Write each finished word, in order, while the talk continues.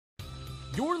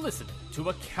You're listening to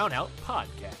a Countout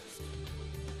Podcast.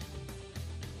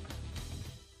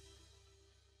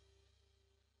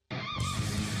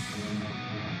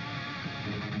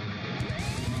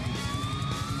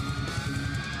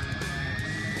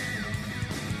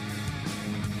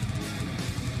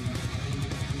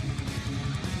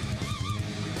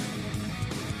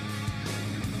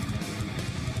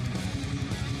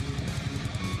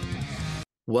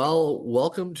 Well,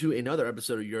 welcome to another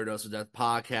episode of Your Dose of Death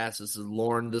podcast. This is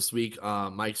Lauren this week.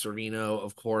 Mike Servino,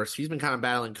 of course, he's been kind of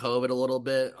battling COVID a little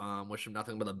bit. Wish him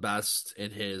nothing but the best in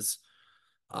his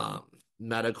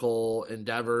medical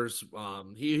endeavors.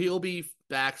 He'll be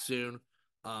back soon,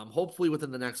 hopefully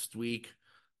within the next week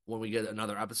when we get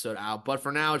another episode out. But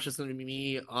for now, it's just going to be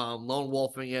me lone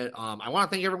wolfing it. I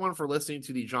want to thank everyone for listening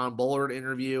to the John Bullard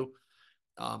interview.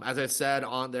 As I said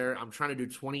on there, I'm trying to do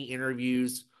 20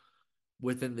 interviews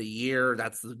within the year.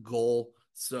 That's the goal.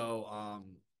 So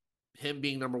him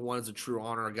being number one is a true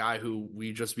honor, a guy who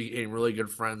we just became really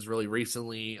good friends really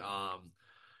recently.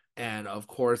 And of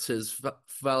course, his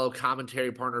fellow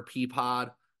commentary partner,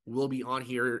 Peapod, will be on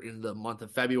here in the month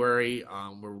of February.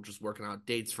 We're just working out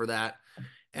dates for that.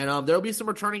 And there'll be some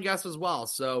returning guests as well.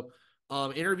 So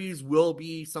interviews will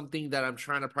be something that I'm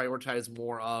trying to prioritize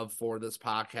more of for this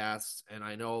podcast. And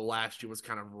I know last year was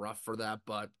kind of rough for that,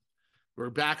 but we're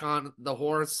back on the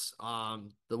horse.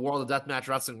 The world of deathmatch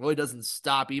wrestling really doesn't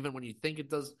stop, even when you think it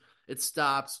does. It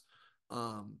stops.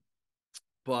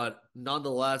 But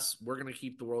nonetheless, we're gonna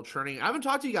keep the world churning. I haven't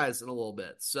talked to you guys in a little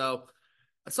bit, so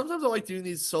sometimes I like doing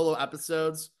these solo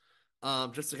episodes,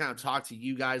 just to kind of talk to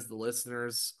you guys, the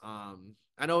listeners.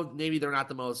 I know maybe they're not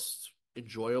the most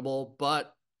enjoyable,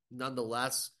 but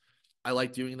nonetheless, I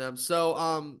like doing them. So,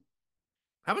 I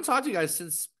haven't talked to you guys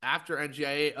since after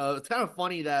NGIA. It's kind of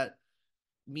funny that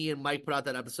me and Mike put out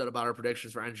that episode about our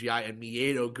predictions for NGI, and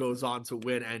Miedo goes on to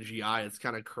win NGI. It's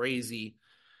kind of crazy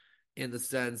in the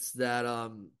sense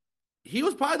that he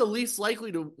was probably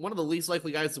one of the least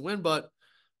likely guys to win, but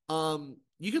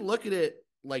you can look at it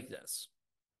like this.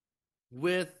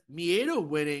 With Miedo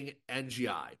winning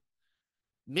NGI,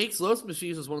 makes Los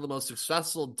Machines one of the most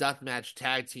successful deathmatch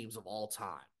tag teams of all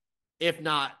time, if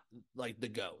not like the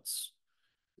GOATs.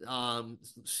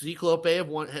 Ciclope have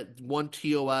won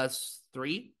TOS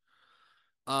 3,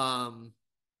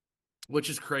 which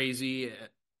is crazy.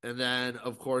 And then,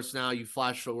 of course, now you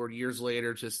flash forward years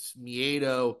later to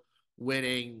Miedo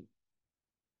winning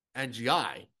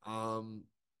NGI.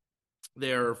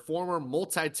 Their former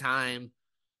multi-time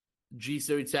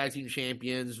G-Series Tag Team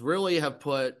Champions really have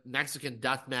put Mexican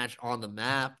Deathmatch on the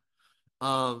map.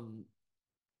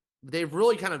 They've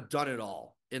really kind of done it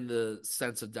all in the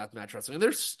sense of deathmatch wrestling. And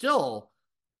they're still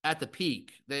at the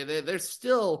peak. They're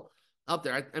still up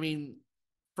there. I mean,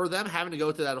 for them having to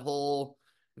go through that whole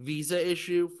visa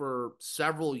issue for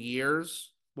several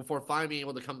years before finally being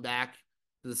able to come back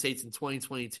to the States in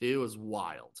 2022 is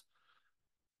wild.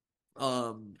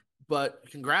 But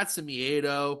congrats to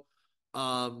Miedo.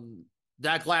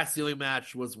 That glass ceiling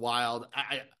match was wild.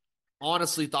 I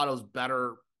honestly thought it was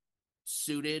better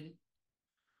suited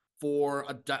for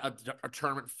a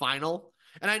tournament final.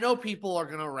 And I know people are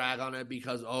going to rag on it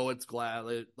because, it's glass.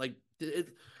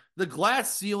 The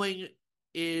glass ceiling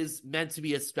is meant to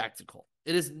be a spectacle.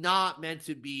 It is not meant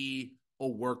to be a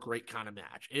work rate kind of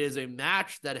match. It is a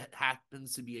match that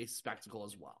happens to be a spectacle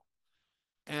as well.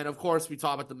 And of course, we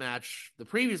talk about the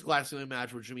previous glass ceiling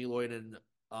match with Jimmy Lloyd and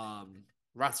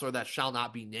wrestler that shall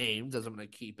not be named, as I'm going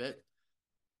to keep it.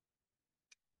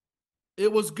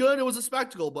 It was good. It was a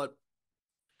spectacle, but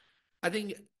I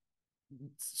think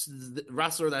the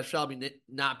wrestler that shall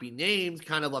not be named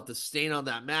kind of left a stain on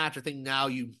that match. I think now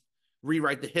you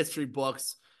rewrite the history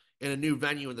books in a new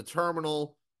venue in the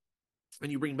terminal,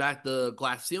 and you bring back the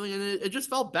glass ceiling, and it just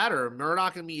felt better.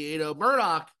 Murdoch and Miedo.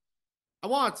 Murdoch,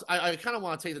 I kind of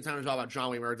want to take the time to talk about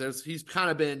John Wayne Murdoch. He's kind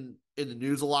of been in the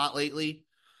news a lot lately,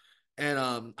 and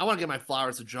I want to give my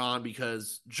flowers to John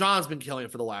because John's been killing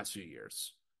it for the last few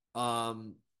years.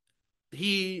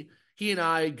 He and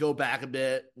I go back a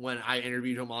bit when I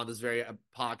interviewed him on this very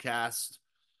podcast.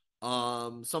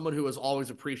 Someone who has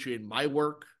always appreciated my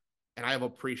work, and I have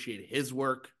appreciated his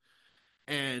work,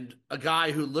 and a guy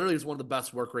who literally is one of the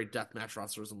best work rate deathmatch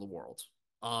wrestlers in the world.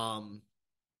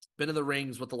 Been in the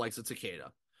rings with the likes of Takeda.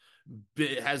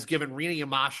 Has given Rina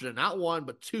Yamashita not one,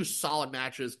 but two solid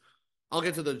matches. I'll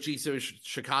get to the G-Series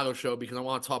Chicago show because I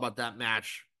want to talk about that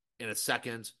match in a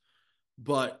second.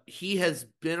 But he has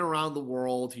been around the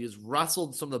world. He has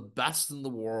wrestled some of the best in the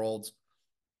world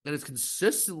and has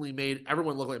consistently made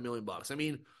everyone look like $1,000,000. I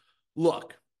mean,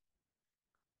 look,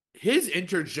 his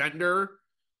intergender,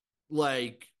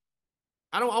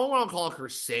 I don't want to call it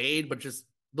crusade, but just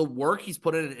the work he's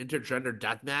put in intergender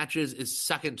death matches is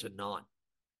second to none.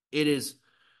 It is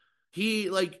he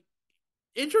like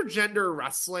intergender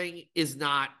wrestling is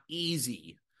not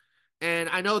easy. And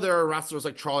I know there are wrestlers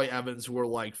like Charlie Evans who are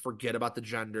like, forget about the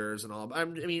genders and all. I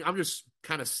mean, I'm just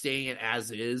kind of saying it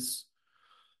as is.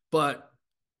 But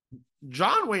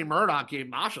John Wayne Murdoch gave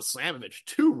Masha Slamovich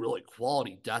two really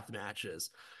quality death matches.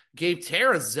 Gave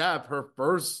Tara Zepp her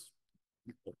first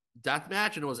death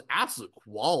match, and it was absolute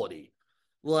quality.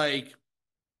 Like,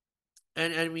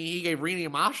 and I mean, he gave Rina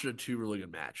Yamashita two really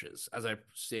good matches, as I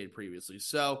stated previously.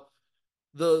 So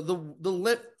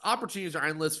the opportunities are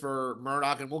endless for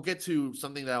Murdoch, and we'll get to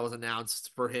something that was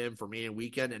announced for him for Mania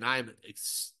Weekend, and I'm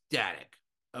ecstatic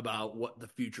about what the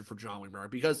future for John Wayne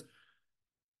Murdoch, because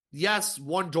yes,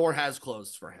 one door has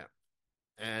closed for him,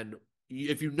 and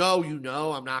if you know, you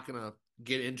know. I'm not gonna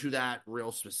get into that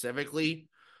real specifically,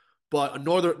 but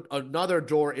another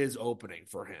door is opening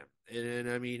for him. And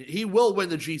I mean, he will win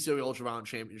the GCW Ultraviolent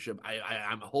Championship.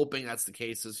 I'm hoping that's the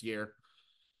case this year.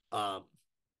 Um,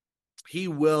 he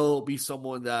will be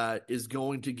someone that is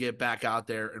going to get back out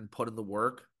there and put in the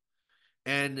work,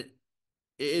 and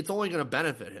it's only going to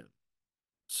benefit him.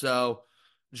 So,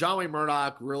 John Wayne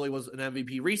Murdoch really was an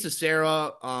MVP. Risa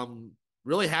Sarah,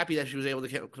 really happy that she was able to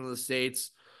come to the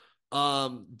States.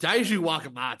 Daiju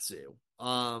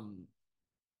Wakamatsu,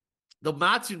 the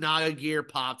Matsunaga gear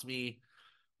popped me,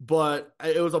 but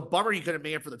it was a bummer he couldn't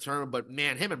make it for the tournament. But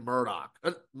man, him and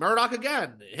Murdoch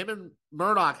again, him and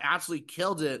Murdoch absolutely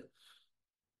killed it.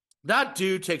 That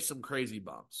dude takes some crazy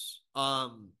bumps. I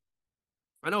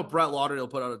know Brett Lauderdale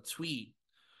put out a tweet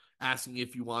asking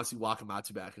if you want to see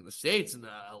Wakamatsu back in the States, and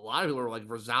a lot of people were like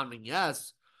resounding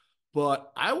yes.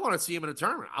 But I want to see him in a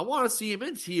tournament. I want to see him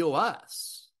in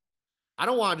TOS. I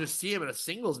don't want to just see him in a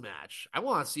singles match. I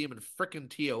want to see him in freaking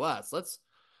TOS.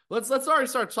 Let's already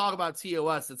start talking about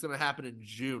TOS. That's going to happen in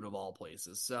June of all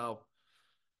places. So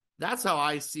that's how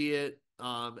I see it.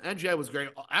 NGI was great.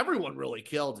 Everyone really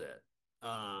killed it.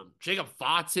 Jacob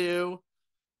Fatu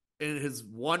in his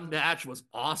one match was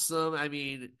awesome. I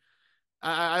mean,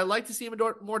 I like to see him in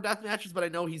more death matches, but I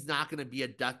know he's not going to be a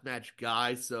death match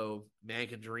guy. So man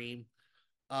can dream.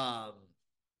 Um,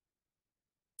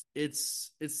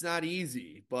 it's not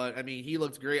easy, but I mean, he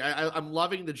looked great. I'm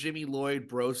loving the Jimmy Lloyd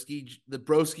Broski. The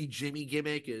Broski Jimmy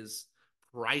gimmick is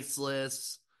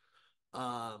priceless.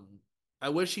 Um, I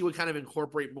wish he would kind of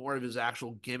incorporate more of his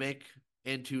actual gimmick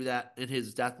into that in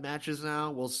his death matches.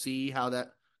 Now we'll see how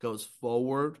that goes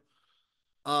forward.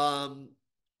 Um,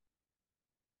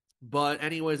 but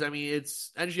anyways, I mean,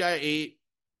 it's NGI 8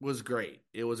 was great.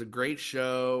 It was a great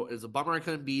show. It was a bummer I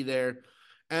couldn't be there.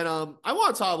 And I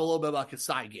want to talk a little bit about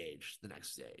Kasai Gage the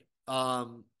next day.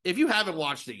 If you haven't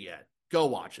watched it yet, go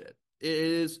watch it. It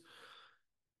is.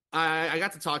 I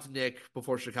got to talk to Nick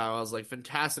before Chicago. I was like,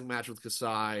 fantastic match with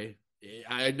Kasai.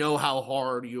 I know how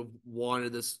hard you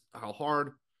wanted this, how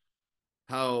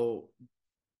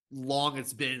long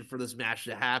it's been for this match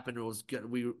to happen. It was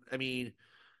good. I mean,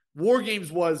 War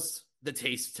Games was the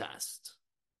taste test,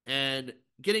 and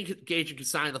getting Gage and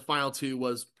Kasai in the final two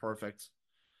was perfect.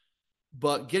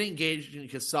 But getting Gage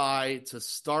and Kasai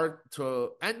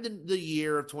to end the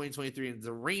year of 2023 and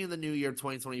to ring in the new year of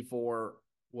 2024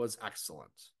 was excellent.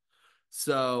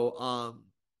 So,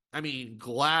 I mean,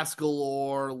 glass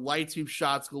galore, light tube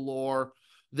shots galore.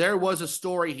 There was a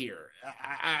story here.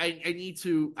 I need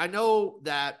to. I know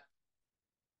that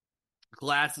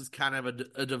glass is kind of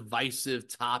a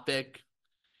divisive topic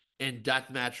in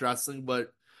deathmatch wrestling,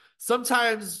 but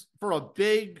sometimes for a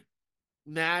big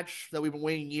match that we've been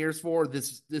waiting years for,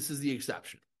 this is the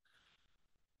exception.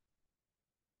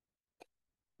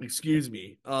 Excuse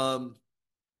me.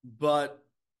 But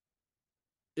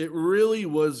it really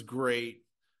was great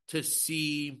to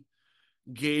see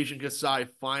Gage and Kasai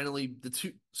finally,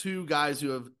 the two guys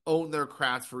who have owned their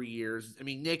craft for years. I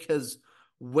mean, Nick has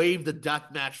waved the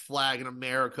deathmatch flag in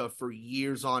America for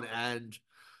years on end,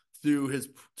 through his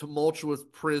tumultuous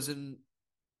prison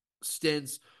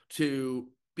stints to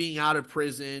being out of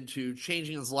prison to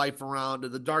changing his life around to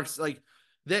the dark, like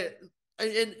that.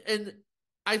 And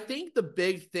I think the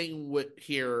big thing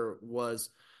here was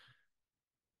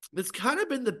it's kind of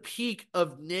been the peak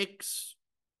of Nick's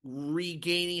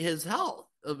regaining his health,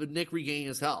 of Nick regaining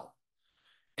his health.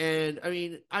 And I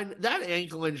mean, that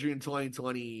ankle injury in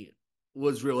 2020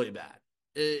 was really bad.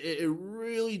 It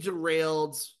really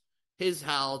derailed his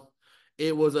health.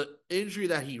 It was an injury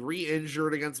that he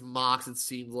re-injured against Mox. It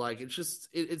seemed like it's just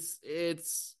it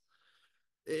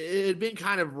had been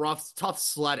kind of rough, tough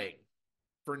sledding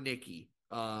for Nikki.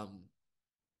 But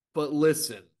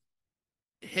listen,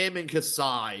 him and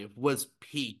Kasai was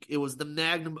peak. It was the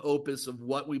magnum opus of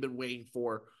what we've been waiting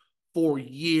for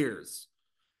years.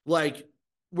 Like,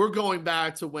 we're going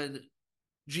back to when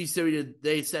G-Series,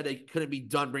 they said it couldn't be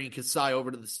done bringing Kasai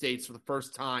over to the States for the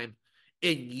first time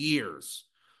in years.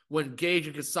 When Gage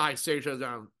and Kasai stared each other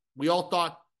down, we all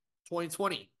thought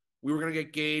 2020, we were going to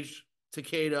get Gage,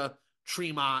 Takeda,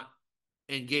 Tremont,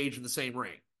 and Gage in the same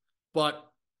ring. But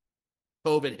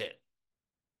COVID hit.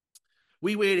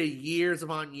 We waited years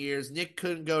upon years. Nick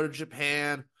couldn't go to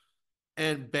Japan,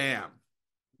 and bam,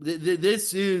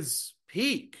 this is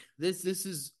peak. This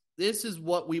is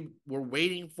what we were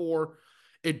waiting for.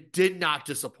 It did not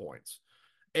disappoint.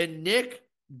 And Nick,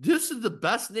 this is the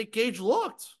best Nick Gage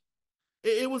looked.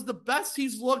 It was the best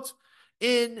he's looked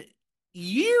in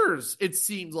years, it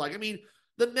seems like. I mean,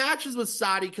 the matches with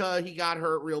Sadika, he got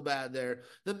hurt real bad there.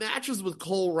 The matches with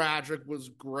Cole Radrick was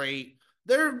great.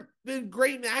 There have been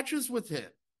great matches with him.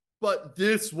 But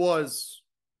this was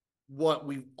what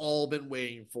we've all been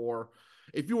waiting for.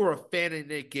 If you were a fan of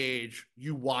Nick Gage,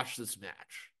 you watched this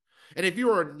match. And if you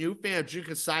were a new fan of Jun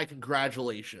Kasai,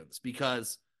 congratulations.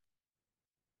 Because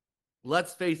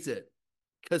let's face it,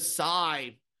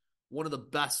 Kasai, one of the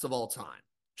best of all time,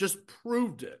 just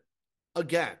proved it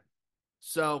again.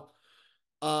 So,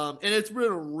 and it's been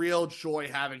a real joy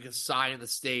having Kasai in the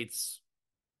States.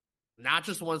 Not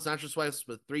just once, not just twice,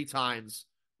 but 3 times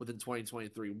within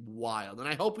 2023. Wild. And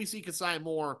I hope we see Kasai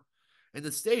more in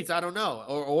the States. I don't know.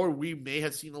 Or we may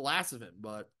have seen the last of him.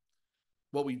 But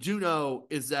what we do know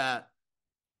is that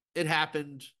it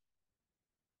happened.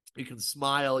 You can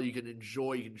smile, you can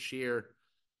enjoy, you can cheer.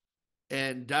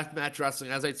 And Deathmatch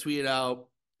Wrestling, as I tweeted out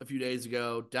a few days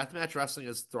ago, Deathmatch Wrestling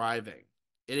is thriving.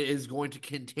 It is going to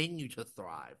continue to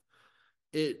thrive.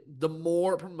 The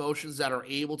more promotions that are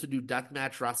able to do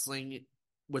Deathmatch Wrestling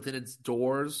within its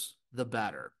doors, the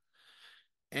better.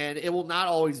 And it will not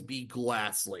always be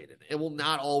glass laden. It will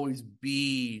not always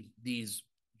be these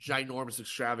ginormous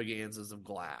extravaganzas of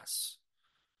glass.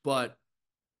 But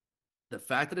the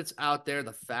fact that it's out there,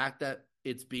 the fact that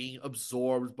it's being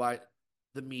absorbed by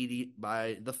the media,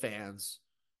 by the fans,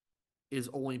 is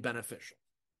only beneficial.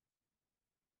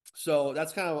 So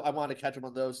that's kind of, I want to catch up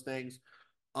on those things.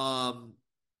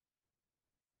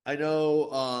 I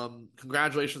know,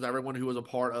 congratulations to everyone who was a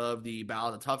part of the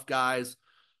Battle of the Tough Guys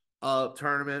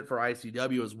tournament for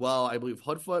ICW as well. I believe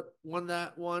Hoodfoot won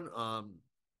that one.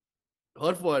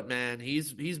 Hoodfoot, man,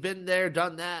 he's been there,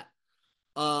 done that.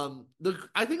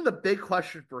 I think the big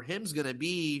question for him is going to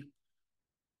be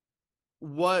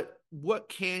what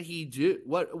can he do?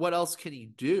 What else can he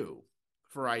do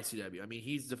for ICW? I mean,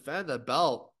 he's defended the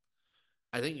belt.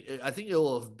 I think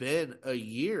it'll have been a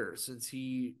year since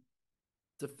he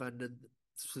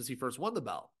first won the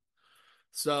belt.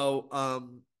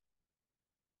 So,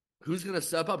 who's going to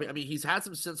step up? I mean, he's had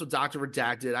some stints with Dr.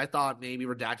 Redacted. I thought maybe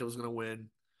Redacted was going to win.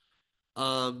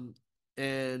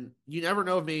 And you never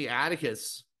know if maybe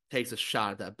Atticus takes a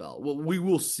shot at that belt. Well, we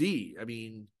will see. I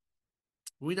mean,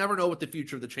 we never know what the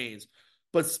future of the chains.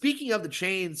 But speaking of the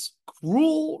chains,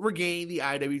 Cruel regained the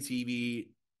IWTV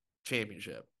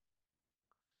championship.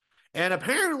 And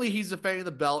apparently he's defending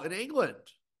the belt in England.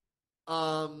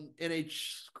 In a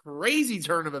crazy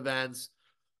turn of events,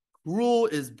 Cruel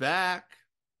is back.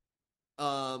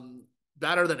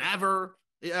 Better than ever.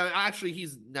 Actually,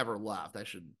 he's never left. I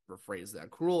should rephrase that.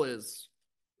 Cruel,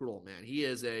 man. He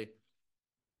is a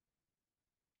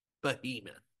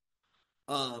behemoth.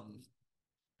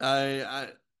 I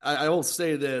will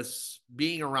say this: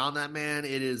 being around that man,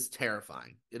 it is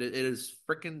terrifying. It is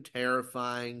freaking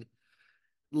terrifying.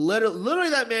 Literally,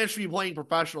 that man should be playing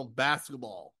professional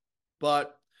basketball,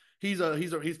 but he's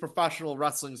professional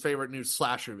wrestling's favorite new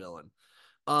slasher villain.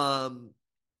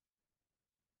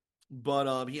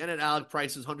 But he ended Alec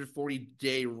Price's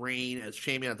 140-day reign as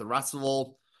champion at the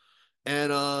Festival.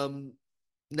 And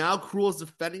now Cruel is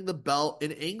defending the belt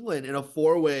in England in a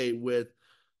 4-way with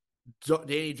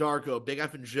Danny Darko, Big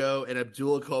F and Joe, and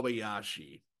Abdullah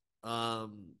Kobayashi.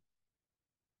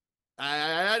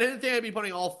 I didn't think I'd be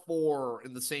putting all 4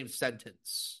 in the same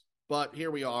sentence, but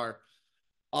here we are.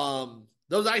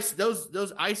 Those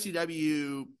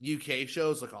ICW UK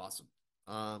shows look awesome.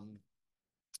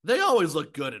 They always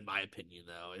look good, in my opinion,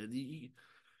 though.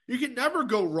 You can never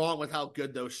go wrong with how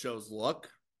good those shows look.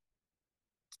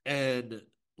 And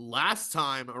last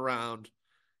time around,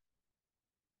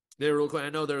 they were looking. I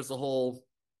know there's the whole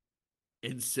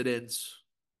incident,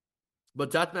 but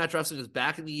Deathmatch Wrestling is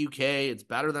back in the UK. It's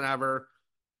better than ever.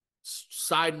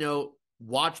 Side note: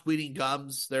 watch Bleeding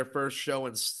Gums, their first show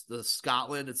in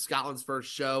Scotland. It's Scotland's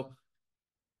first show.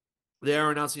 They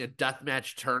are announcing a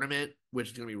deathmatch tournament,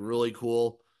 which is going to be really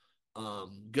cool.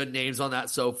 Good names on that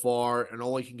so far, and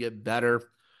only can get better.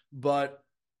 But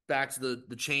back to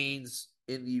the chains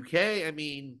in the UK. I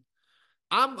mean,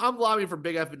 I'm lobbying for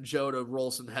Big F and Joe to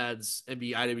roll some heads and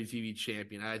be IWTV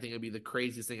champion. I think it'd be the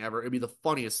craziest thing ever. It'd be the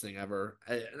funniest thing ever.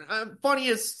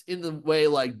 Funniest in the way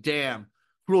like, damn,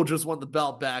 Cruel just won the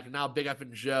belt back, and now Big F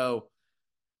and Joe,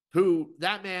 who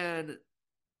that man,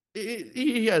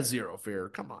 he has zero fear.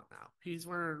 Come on now, he's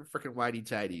wearing freaking whitey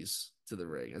tighties to the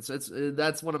ring. It's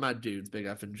that's one of my dudes, Big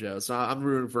F and Joe. So I'm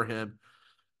rooting for him.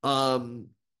 Um,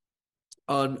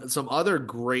 on some other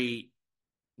great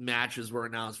matches were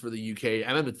announced for the UK.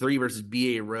 MM3 versus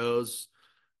BA Rose.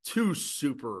 Two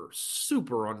super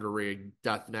underrated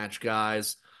deathmatch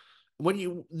guys.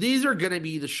 These are gonna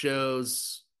be the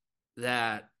shows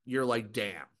that you're like,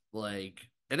 damn, like,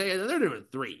 and they're doing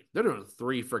three. They're doing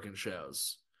three freaking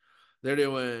shows. They're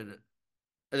doing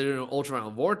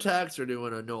Ultraviolet Vortex. They're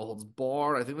doing a No Holds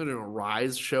Barred. I think they're doing a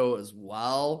Rise show as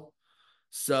well.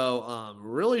 So,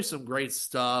 really some great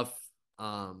stuff.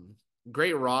 Um,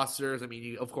 Great rosters. I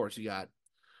mean, of course, you got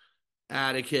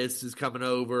Atticus is coming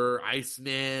over.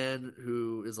 Iceman,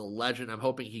 who is a legend. I'm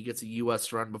hoping he gets a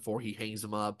U.S. run before he hangs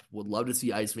him up. Would love to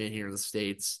see Iceman here in the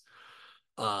States.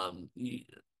 Um,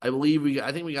 I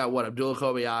think we got what, Abdullah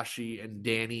Kobayashi and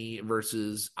Danny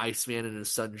versus Iceman and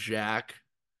his son Jack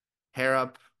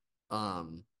Harrop,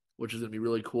 which is gonna be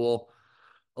really cool.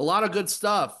 A lot of good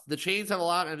stuff. The chains have a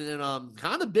lot, and then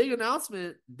kind of the big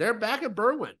announcement. They're back at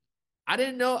Berwyn. I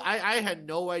didn't know. I had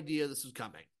no idea this was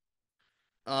coming.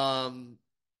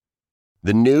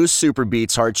 The new Super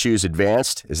Beats Heart Chews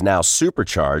Advanced is now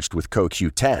supercharged with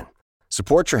CoQ10.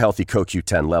 Support your healthy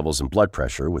CoQ10 levels and blood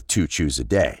pressure with 2 chews a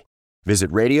day. Visit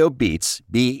RadioBeats,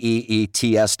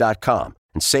 BEETS.com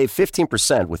and save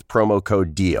 15% with promo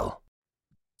code DEAL.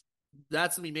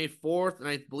 That's going to be May 4th, and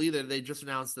I believe that they just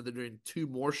announced that they're doing 2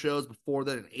 more shows before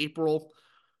that in April.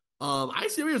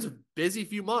 ICW was a busy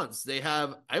few months.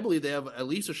 I believe they have at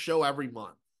least a show every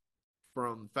month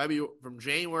from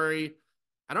January.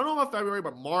 I don't know about February,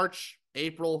 but March,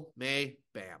 April, May,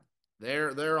 bam,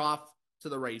 they're off to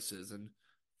the races. And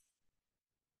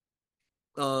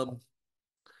I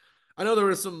know there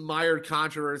was some mired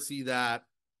controversy that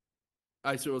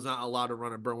ICW was not allowed to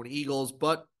run at Berwyn Eagles,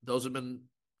 but those have been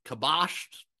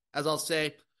kiboshed, as I'll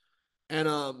say. And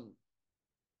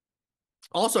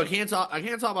also, I can't talk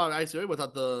about ICW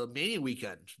without the Mania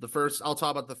weekend. I'll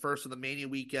talk about the first of the Mania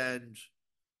weekend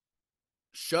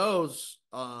shows.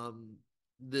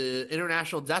 The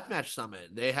International Deathmatch Summit.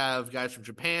 They have guys from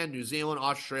Japan, New Zealand,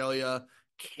 Australia,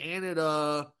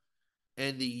 Canada,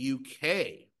 and the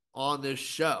UK on this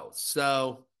show.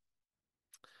 So,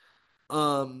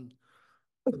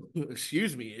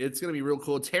 excuse me, it's gonna be real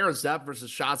cool. Tara Zepp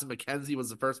versus Shazza McKenzie was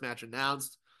the first match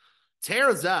announced.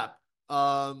 Tara Zepp,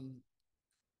 one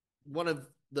of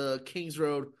the Kings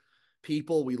Road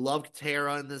people. We love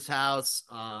Tara in this house.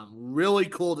 Really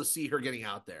cool to see her getting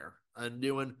out there and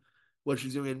doing what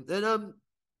she's doing. And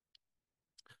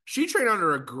she trained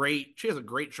under she has a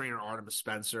great trainer, Artemis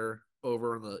Spencer,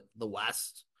 over in the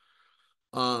West.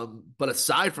 But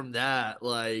aside from that,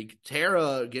 like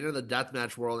Tara getting into the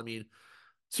deathmatch world, I mean,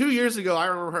 2 years ago, I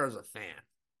remember her as a fan.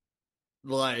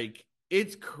 Like,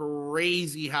 it's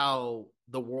crazy how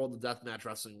the world of deathmatch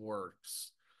wrestling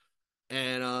works.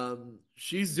 And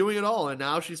she's doing it all. And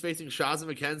now she's facing Shazza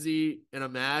McKenzie in a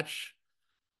match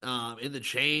in the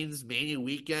chains Mania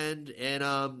weekend,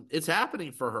 and it's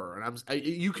happening for her. And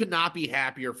you could not be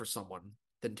happier for someone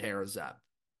than Tara Zepp.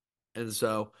 And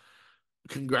so,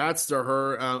 congrats to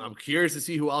her. I'm curious to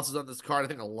see who else is on this card. I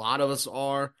think a lot of us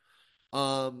are.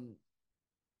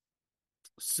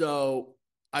 So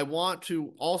I want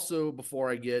to also, before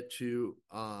I get to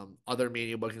other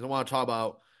Mania bookings, I want to talk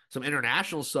about some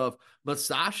international stuff.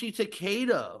 Masashi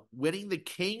Takeda winning the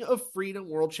King of Freedom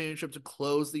World Championship to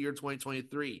close the year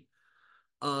 2023.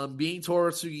 Being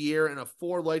Toru's year in a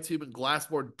 4 light tube and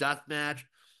glassboard death match.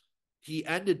 He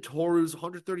ended Toru's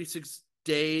 136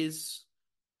 days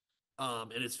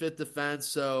in his 5th defense.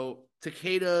 So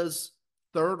Takeda's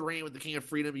 3rd reign with the King of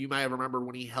Freedom. You might have remembered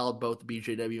when he held both the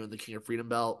BJW and the King of Freedom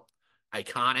belt.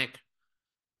 Iconic.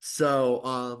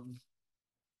 So,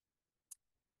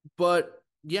 but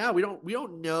yeah, we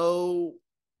don't know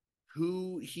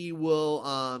who he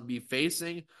will be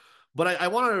facing. But I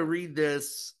wanted to read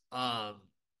this.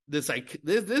 This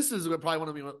is probably one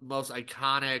of the most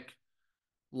iconic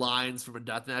lines from a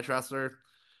deathmatch wrestler.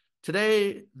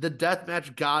 Today, the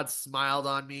deathmatch god smiled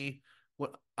on me.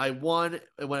 When I won,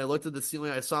 and when I looked at the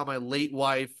ceiling, I saw my late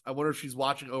wife. I wonder if she's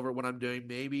watching over what I'm doing.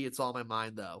 Maybe it's all in my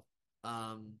mind, though.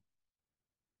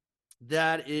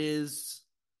 That is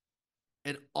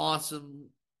an awesome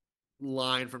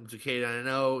line from Takeda. I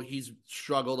know he's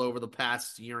struggled over the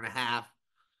past year and a half.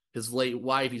 His late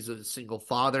wife, he's a single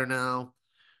father now,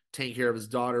 taking care of his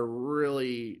daughter,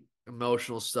 really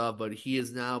emotional stuff, but he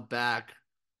is now back.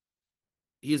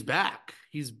 He is back.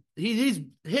 He's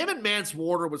him and Mance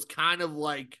Warder was kind of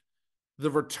like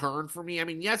the return for me. I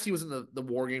mean, yes, he was in the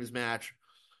War Games match,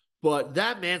 but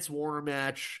that Mance Warner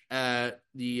match at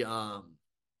the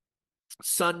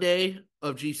Sunday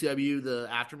of GCW, the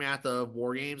aftermath of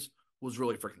War Games, was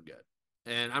really freaking good.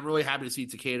 And I'm really happy to see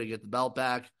Takeda get the belt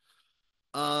back.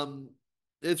 Um,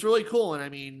 it's really cool, and I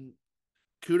mean,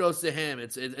 kudos to him.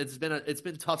 It's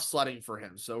been tough sledding for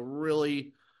him. So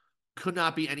really, could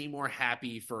not be any more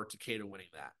happy for Takeda winning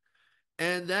that.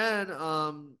 And then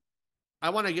I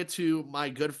want to get to my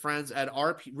good friends at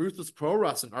Ruthless Pro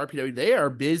Wrestling, RPW. They are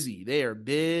busy. They are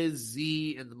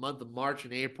busy in the month of March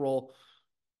and April.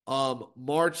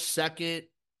 March 2nd,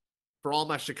 for all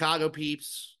my Chicago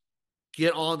peeps,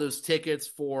 get on those tickets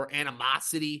for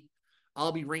Animosity.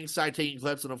 I'll be ringside taking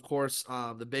clips. And of course,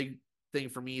 the big thing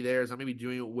for me there is I'm going to be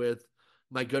doing it with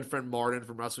my good friend Martin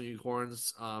from Wrestling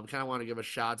Unicorns. Kind of want to give a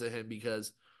shout to him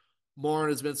because Martin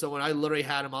has been someone I literally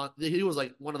had him on. He was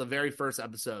like one of the very first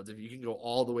episodes, if you can go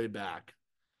all the way back.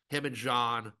 Him and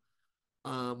John.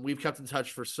 We've kept in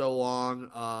touch for so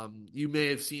long. You may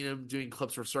have seen him doing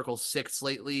clips for Circle 6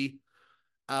 lately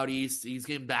out east. He's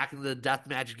getting back into the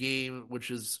deathmatch game,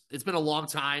 it's been a long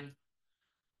time.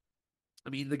 I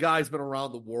mean, the guy's been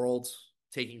around the world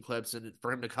taking clips, and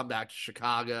for him to come back to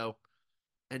Chicago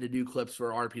and to do clips for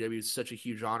RPW is such a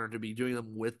huge honor. To be doing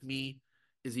them with me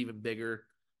is even bigger.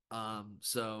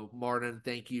 So Martin,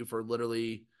 thank you for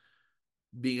literally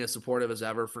being as supportive as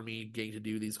ever for me getting to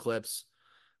do these clips.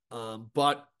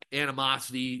 But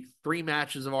Animosity, 3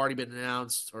 matches have already been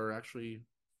announced, or actually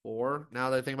 4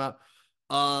 now that I think about.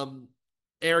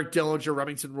 Eric Dillinger,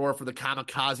 Remington Roar for the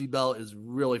Kamikaze belt is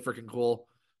really freaking cool.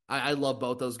 I love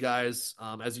both those guys.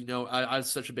 As you know, I'm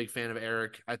such a big fan of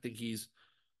Eric. I think he's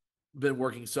been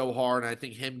working so hard, and I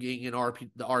think him getting in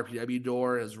the RPW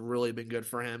door has really been good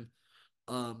for him.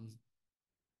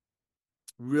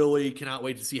 Really cannot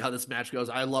wait to see how this match goes.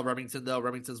 I love Remington, though.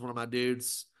 Remington's one of my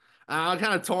dudes. I'm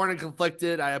kind of torn and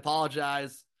conflicted. I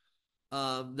apologize.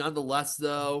 Nonetheless,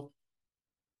 though,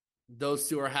 those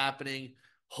 2 are happening.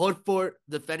 Hoodfoot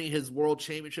defending his world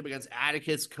championship against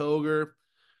Atticus Cogar.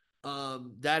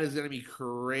 That is going to be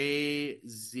crazy.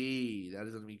 That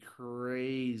is going to be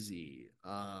crazy.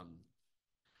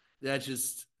 That's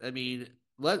just, I mean,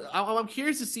 I'm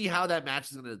curious to see how that match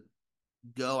is going to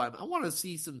go. I want to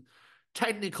see some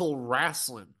technical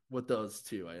wrestling with those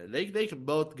 2. They can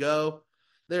both go.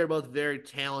 They're both very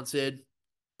talented.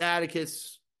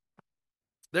 Atticus,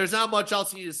 there's not much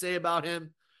else you need to say about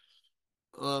him.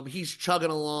 He's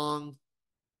chugging along.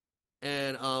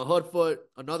 And Hoodfoot,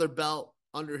 another belt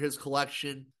under his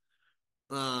collection.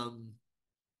 And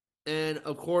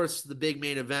of course, the big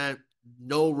main event,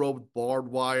 no rope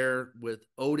barbed wire with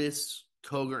Otis,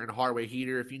 Cogar, and Hardway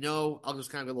Heater. If you know, I'll just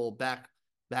kind of get a little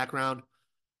background.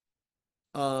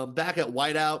 Back at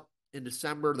Whiteout in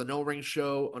December, the No Ring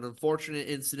show, an unfortunate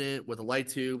incident with a light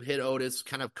tube hit Otis,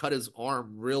 kind of cut his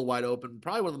arm real wide open.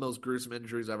 Probably one of the most gruesome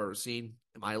injuries I've ever seen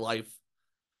in my life.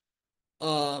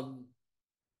 And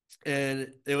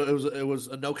it was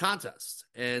a no contest,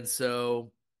 and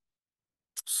so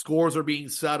scores are being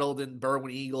settled in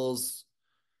Berwyn Eagles.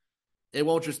 It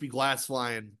won't just be glass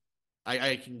flying.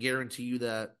 I can guarantee you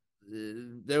that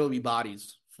there will be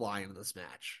bodies flying in this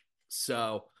match.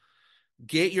 So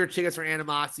get your tickets for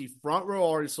Animosity. Front row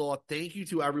already sold. Thank you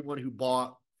to everyone who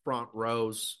bought front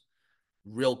rows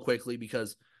real quickly,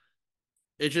 because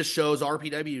it just shows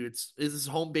RPW. This is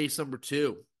home base number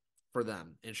 2 for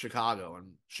them in Chicago.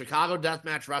 And Chicago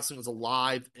Deathmatch Wrestling is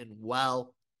alive and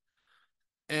well.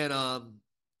 And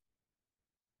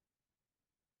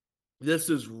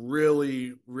this is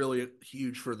really, really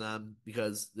huge for them,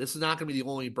 because this is not going to be the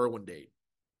only Berwyn date.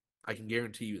 I can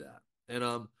guarantee you that.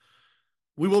 And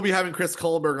we will be having Chris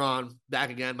Kohlberg on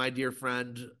back again, my dear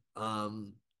friend,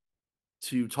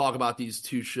 to talk about these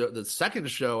 2 shows, the second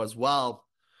show as well.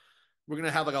 We're going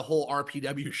to have like a whole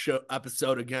RPW show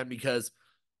episode again, because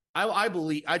I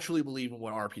truly believe in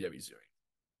what RPW is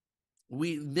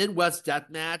doing. Midwest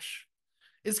Deathmatch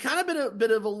is kind of been a bit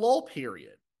of a lull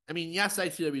period. I mean, yes,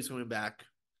 ITW is coming back,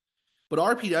 but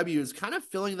RPW is kind of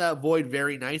filling that void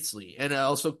very nicely. And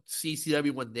also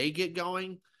CCW, when they get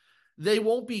going, they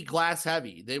won't be glass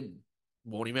heavy. They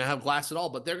won't even have glass at all,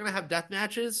 but they're going to have death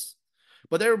matches,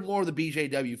 but they're more the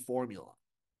BJW formula.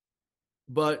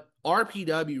 But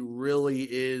RPW really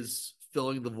is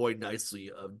filling the void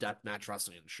nicely of deathmatch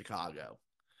wrestling in Chicago.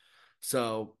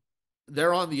 So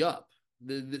they're on the up.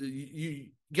 You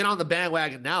get on the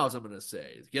bandwagon now, as I'm going to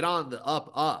say. Get on the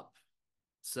up.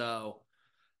 So,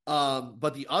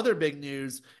 but the other big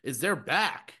news is they're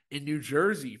back in New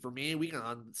Jersey for Mania Weekend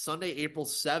on Sunday, April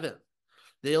 7th.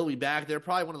 They'll be back. They're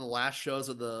probably one of the last shows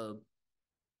of the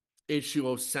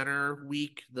H2O Center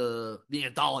week, the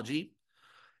anthology,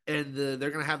 and they're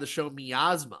going to have the show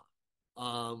Miasma.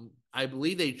 I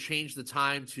believe they changed the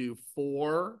time to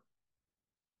 4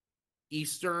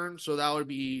 Eastern, so that would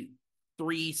be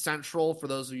 3 Central for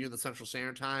those of you in the Central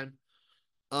Standard Time.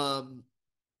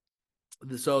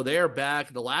 So they're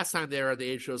back. The last time they were at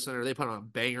the H2O Center, they put on a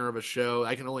banger of a show.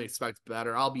 I can only expect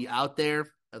better. I'll be out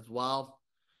there as well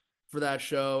for that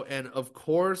show. And of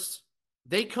course,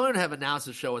 they couldn't have announced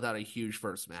the show without a huge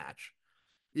first match.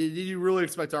 Did you really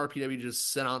expect RPW to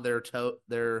just sit on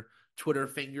their Twitter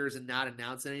fingers and not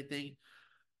announce anything?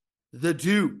 The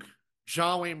Duke,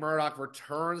 John Wayne Murdoch,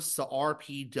 returns to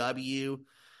RPW.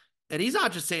 And he's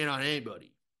not just saying on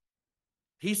anybody.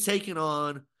 He's taking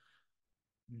on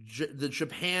the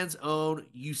Japan's own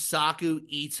Yusaku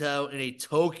Ito in a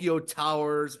Tokyo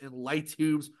Towers and Light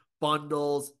Tubes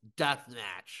bundles death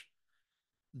match.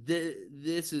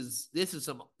 This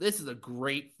is a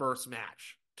great first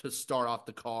match to start off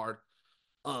the card.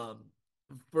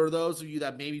 For those of you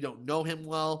that maybe don't know him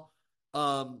well,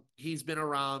 he's been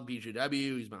around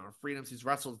BJW, he's been on Freedoms, he's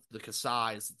wrestled the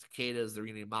Kasais, the Takedas, the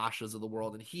Mashas of the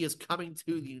world, and he is coming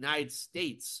to the United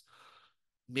States.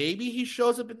 Maybe he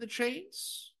shows up in the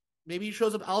chains. Maybe he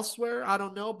shows up elsewhere. I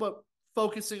don't know. But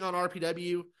focusing on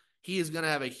RPW, he is going to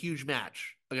have a huge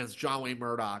match against John Wayne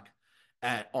Murdoch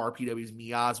at RPW's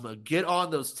Miasma. Get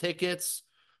on those tickets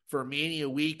for Mania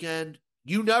Weekend.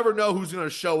 You never know who's going to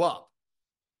show up.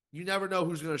 You never know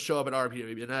who's going to show up at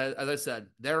RPW. And as I said,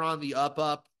 they're on the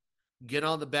up. Get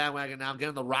on the bandwagon now. Get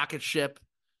on the rocket ship.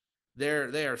 They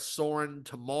are soaring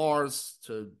to Mars,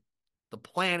 to the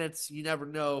planets. You never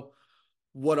know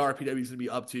what RPW is going to be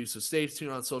up to. So stay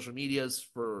tuned on social medias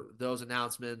for those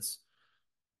announcements.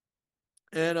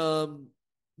 And and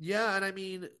I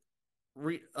mean,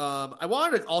 I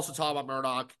wanted to also talk about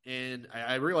Murdoch, and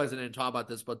I realized I didn't talk about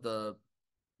this, but the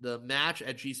match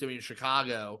at GCW in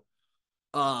Chicago,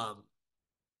 Rina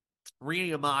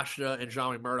Yamashita and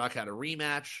John Wayne Murdoch had a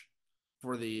rematch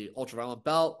for the Ultraviolet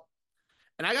belt.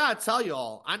 And I gotta tell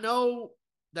y'all, I know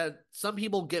that some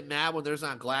people get mad when there's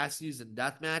not glassies and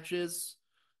death matches.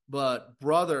 But,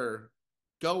 brother,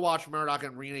 go watch Murdoch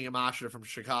and Rina Yamashita from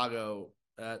Chicago,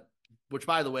 which,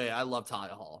 by the way, I love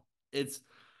Talia Hall.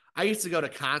 I used to go to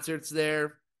concerts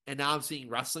there, and now I'm seeing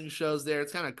wrestling shows there.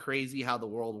 It's kind of crazy how the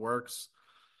world works.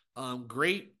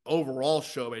 Great overall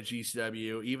show at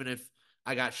GCW, even if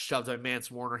I got shoved by Mance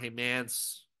Warner. Hey,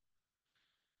 Mance,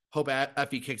 hope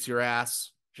Effie kicks your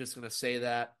ass. Just going to say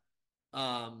that.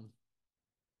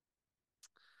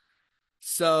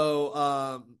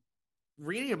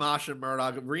 Rina Yamashita and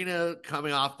Murdoch, Rina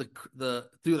coming off the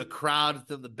through the crowd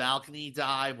through the balcony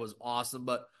dive was awesome,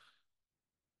 but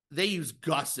they use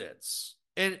gussets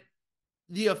and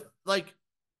they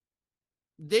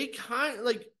kind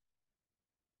of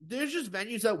there's just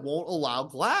venues that won't allow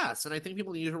glass, and I think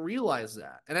people need to realize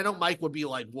that. And I know Mike would be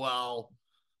like, well,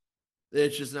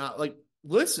 it's just not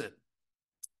listen.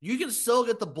 You can still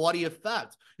get the bloody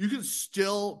effect. You can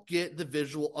still get the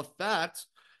visual effect.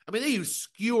 I mean, they use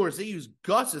skewers, they use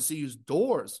gussets, they use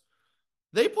doors.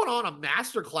 They put on a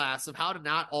masterclass of how to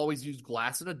not always use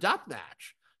glass in a death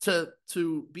match to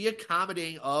be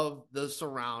accommodating of the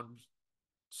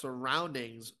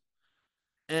surroundings.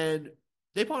 And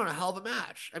they put on a hell of a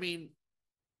match. I mean,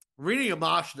 Rina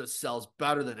Yamashita sells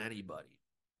better than anybody.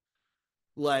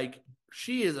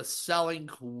 She is a selling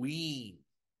queen.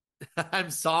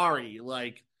 I'm sorry.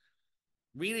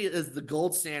 Rina is the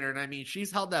gold standard. I mean,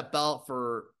 she's held that belt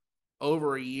for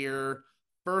over a year.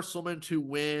 First woman to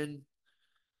win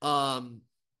TOS,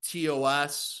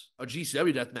 a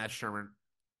GCW deathmatch tournament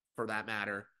for that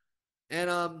matter.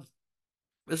 And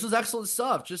this was excellent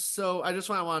stuff. I just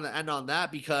wanted to end on that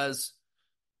because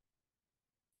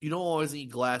you don't always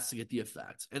need glass to get the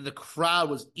effect. And the crowd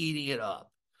was eating it up.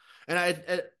 And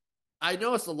I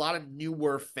noticed a lot of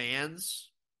newer fans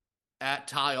at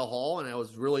Talia Hall, and it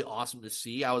was really awesome to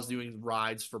see. I was doing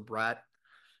rides for Brett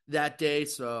that day,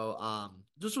 so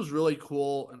this was really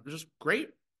cool and just great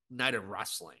night of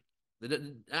wrestling.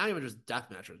 Not even just death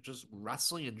matches, just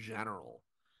wrestling in general.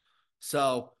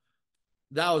 So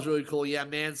that was really cool. Yeah,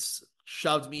 Mance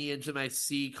shoved me into my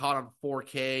seat, caught on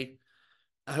 4K.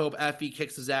 I hope Effie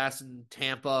kicks his ass in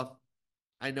Tampa.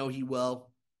 I know he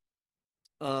will.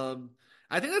 I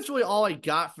think that's really all I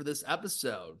got for this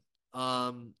episode.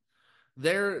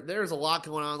 there's a lot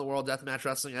going on in the world of Deathmatch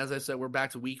Wrestling. As I said, we're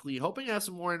back to weekly. Hoping to have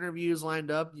some more interviews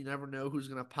lined up. You never know who's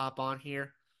going to pop on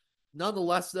here.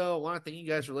 Nonetheless, though, I want to thank you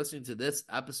guys for listening to this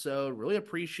episode. Really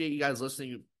appreciate you guys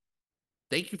listening.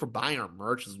 Thank you for buying our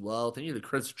merch as well. Thank you to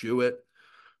Chris Jewett,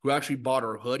 who actually bought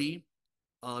our hoodie.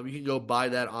 You can go buy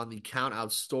that on the Count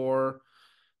Out store.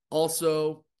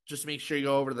 Also, just make sure you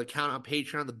go over to the Count Out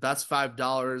Patreon. The best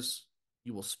 $5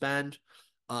 you will spend.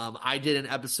 I did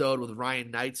an episode with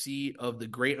Ryan Knightsey of the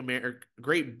Great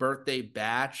Birthday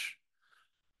Bash.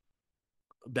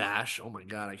 Oh my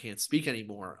God, I can't speak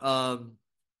anymore.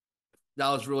 That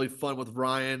was really fun with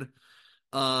Ryan.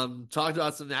 Talked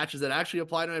about some matches that actually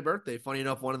apply to my birthday. Funny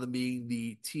enough, one of them being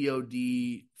the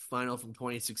TOD final from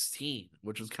 2016,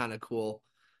 which was kind of cool.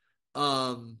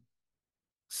 Go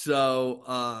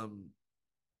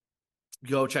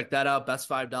check that out. Best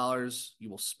 $5 you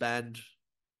will spend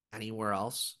anywhere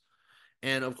else.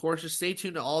 And of course, just stay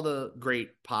tuned to all the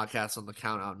great podcasts on the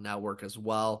Count Out Network as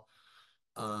well.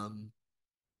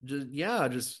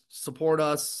 Just support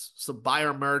us. So buy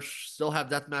our merch. Still have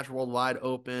Deathmatch Worldwide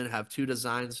open. Have 2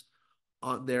 designs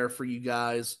on there for you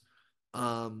guys.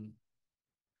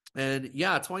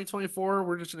 2024,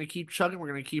 we're just gonna keep chugging. We're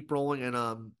gonna keep rolling. And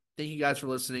thank you guys for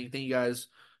listening. Thank you guys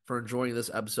for enjoying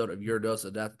this episode of Your Dose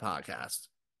of Death podcast.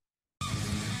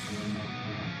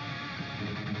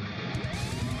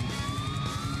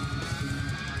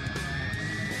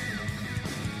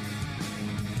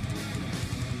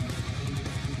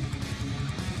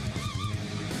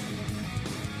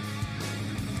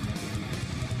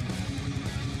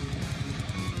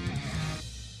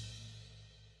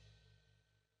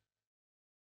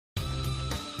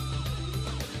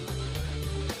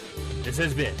 This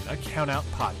has been a Count Out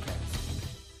Podcast.